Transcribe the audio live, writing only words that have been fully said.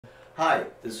Hi,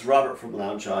 this is Robert from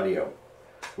Lounge Audio.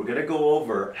 We're going to go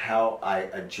over how I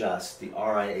adjust the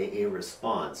RIAA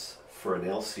response for an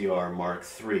LCR Mark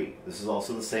III. This is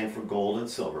also the same for gold and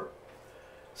silver.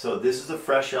 So this is a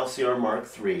fresh LCR Mark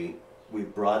III.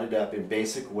 We've brought it up in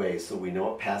basic ways so we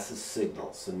know it passes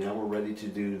signals. So now we're ready to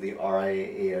do the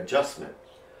RIAA adjustment.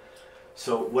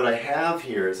 So what I have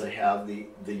here is I have the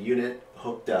unit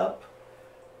hooked up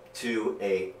to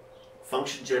a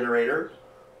function generator,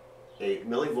 a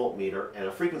millivoltmeter, and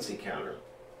a frequency counter.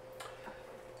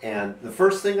 And the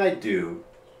first thing I do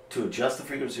to adjust the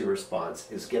frequency response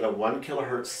is get a 1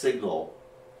 kilohertz signal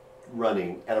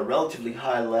running at a relatively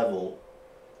high level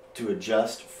to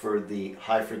adjust for the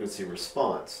high frequency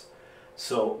response.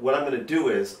 So what I'm going to do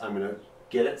is I'm going to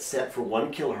get it set for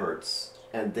 1 kilohertz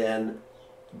and then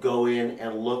go in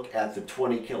and look at the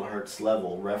 20 kilohertz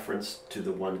level reference to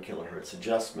the 1 kilohertz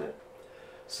adjustment.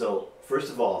 So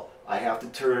first of all, I have to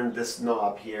turn this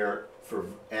knob here for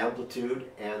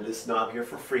amplitude and this knob here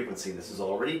for frequency. This is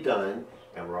already done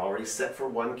and we're already set for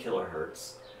 1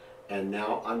 kilohertz. And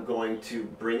now I'm going to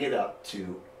bring it up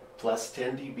to plus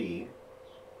 10 dB,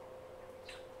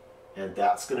 and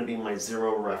that's going to be my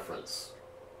zero reference.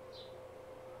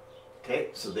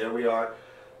 Okay, so there we are,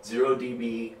 0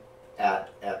 dB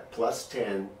at plus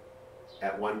 10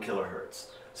 at 1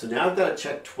 kilohertz. So now I've got to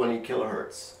check 20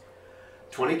 kilohertz.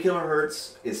 20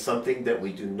 kilohertz is something that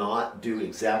we do not do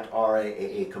exact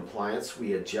RIAA compliance.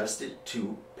 We adjust it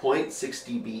to 0.6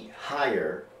 dB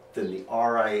higher than the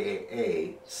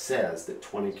RIAA says that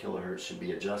 20 kilohertz should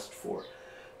be adjusted for.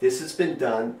 This has been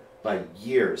done by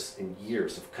years and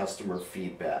years of customer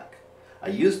feedback. I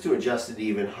used to adjust it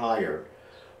even higher,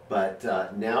 but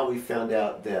now we found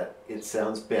out that it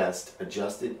sounds best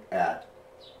adjusted at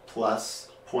plus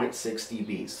 0.6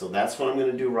 dB. So that's what I'm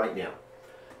going to do right now.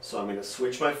 So I'm going to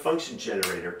switch my function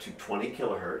generator to 20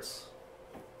 kilohertz.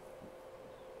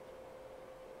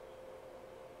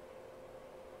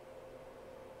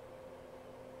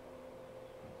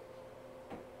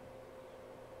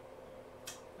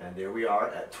 And there we are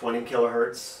at 20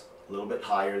 kilohertz, a little bit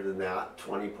higher than that,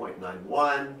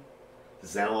 20.91. This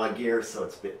is analog gear, so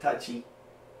it's a bit touchy.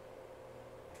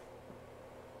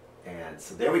 And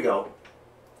so there we go.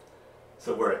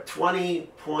 So we're at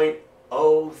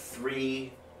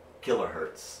 20.03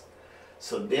 kilohertz.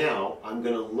 So now I'm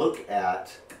going to look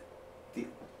at the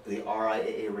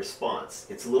RIAA response.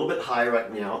 It's a little bit high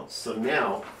right now, so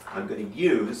now I'm going to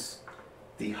use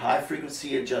the high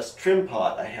frequency adjust trim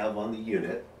pot I have on the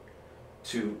unit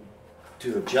to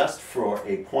adjust for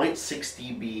a 0.6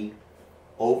 dB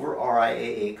over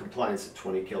RIAA compliance at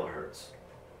 20 kilohertz.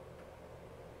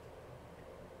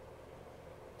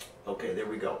 Okay, there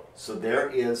we go. So there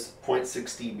is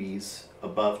 0.6 dBs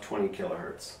above 20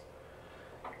 kilohertz.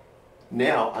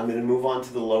 Now I'm going to move on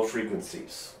to the low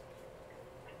frequencies.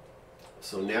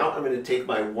 So now I'm going to take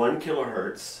my 1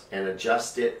 kilohertz and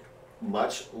adjust it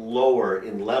much lower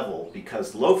in level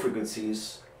because low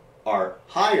frequencies are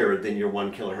higher than your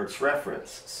 1 kilohertz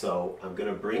reference. So I'm going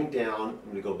to bring down,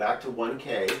 I'm going to go back to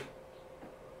 1K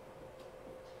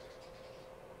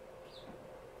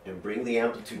and bring the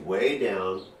amplitude way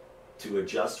down to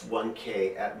adjust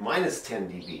 1K at minus 10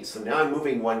 dB. So now I'm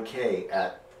moving 1K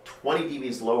at 20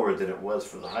 dBs lower than it was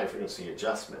for the high frequency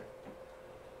adjustment.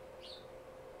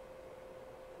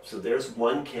 So there's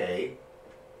 1K.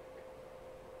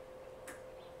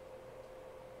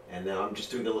 And now I'm just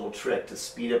doing a little trick to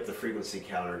speed up the frequency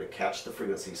counter to catch the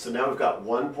frequency. So now we've got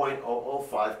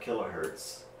 1.005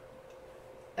 kilohertz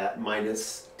at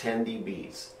minus 10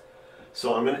 dBs.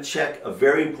 So I'm going to check a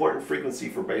very important frequency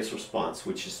for bass response,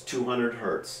 which is 200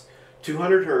 hertz.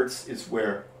 200 hertz is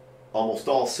where almost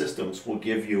all systems will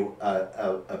give you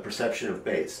a perception of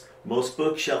bass. Most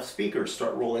bookshelf speakers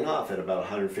start rolling off at about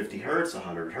 150 hertz,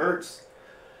 100 hertz.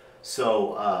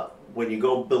 So when you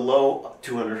go below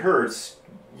 200 hertz,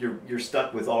 you're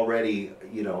stuck with already,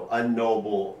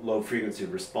 unknowable low frequency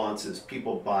responses.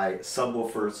 People buy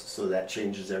subwoofers, so that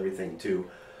changes everything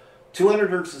too. 200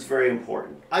 hertz is very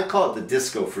important. I call it the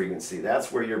disco frequency.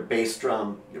 That's where your bass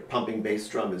drum, your pumping bass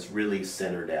drum is really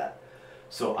centered at.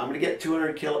 So I'm going to get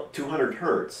 200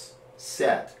 hertz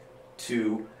set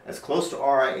to as close to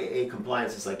RIAA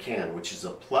compliance as I can, which is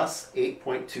a plus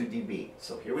 8.2 dB.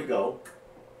 So here we go.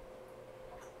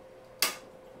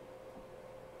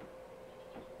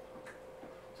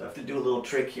 So I have to do a little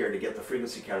trick here to get the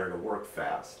frequency counter to work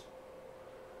fast.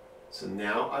 So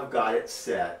now I've got it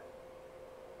set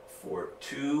for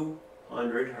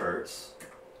 200 hertz.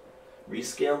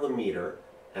 Rescale the meter,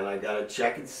 and I got to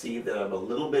check and see that I'm a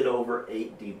little bit over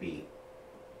 8 dB.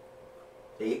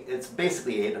 It's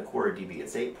basically 8.25 dB.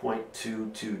 It's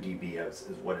 8.22 dB is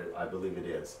what I believe it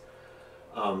is.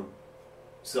 And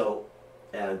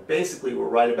basically we're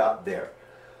right about there.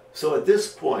 So at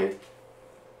this point,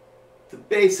 the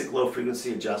basic low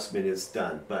frequency adjustment is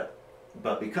done, but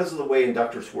because of the way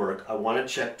inductors work, I want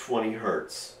to check 20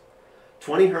 hertz.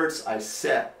 20 hertz I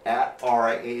set at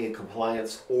RIAA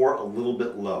compliance or a little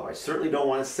bit low. I certainly don't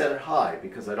want to set it high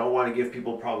because I don't want to give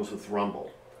people problems with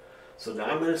rumble. So now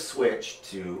I'm going to switch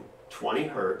to 20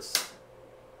 hertz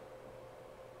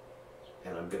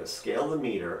and I'm going to scale the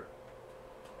meter,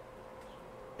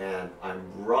 and I'm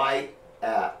right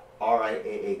at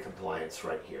RIAA compliance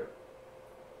right here.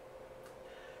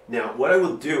 Now what I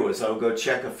will do is I'll go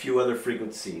check a few other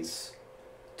frequencies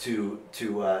to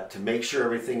make sure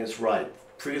everything is right.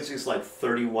 Frequencies like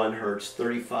 31 hertz,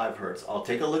 35 hertz, I'll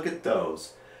take a look at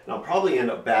those, and I'll probably end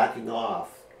up backing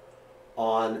off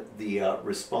on the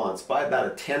response by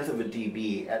about 1/10 of a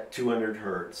dB at 200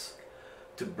 hertz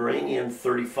to bring in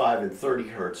 35 and 30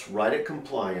 hertz right at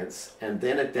compliance, and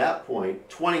then at that point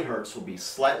 20 hertz will be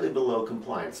slightly below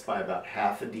compliance by about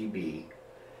 1/2 a dB,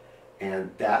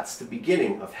 and that's the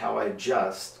beginning of how I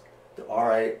adjust the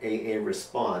RIAA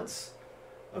response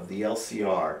of the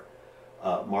LCR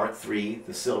Mark III,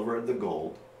 the silver and the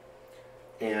gold.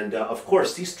 And of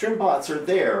course these trim pots are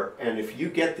there, and if you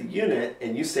get the unit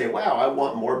and you say, wow, I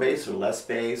want more bass or less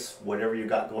bass, whatever you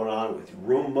got going on with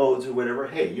room modes or whatever,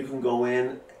 hey, you can go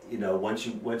in, you know, once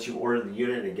you order the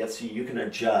unit and it gets to you, you can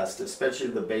adjust, especially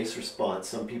the bass response.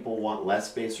 Some people want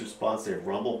less bass response, they have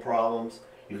rumble problems.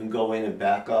 You can go in and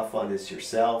back off on this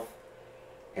yourself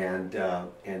and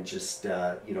just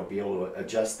you know, be able to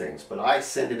adjust things. But I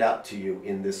send it out to you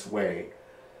in this way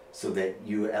so that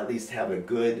you at least have a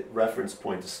good reference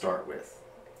point to start with.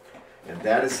 And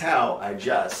that is how I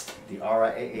adjust the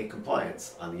RIAA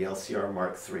compliance on the LCR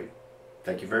Mark III.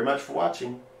 Thank you very much for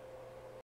watching.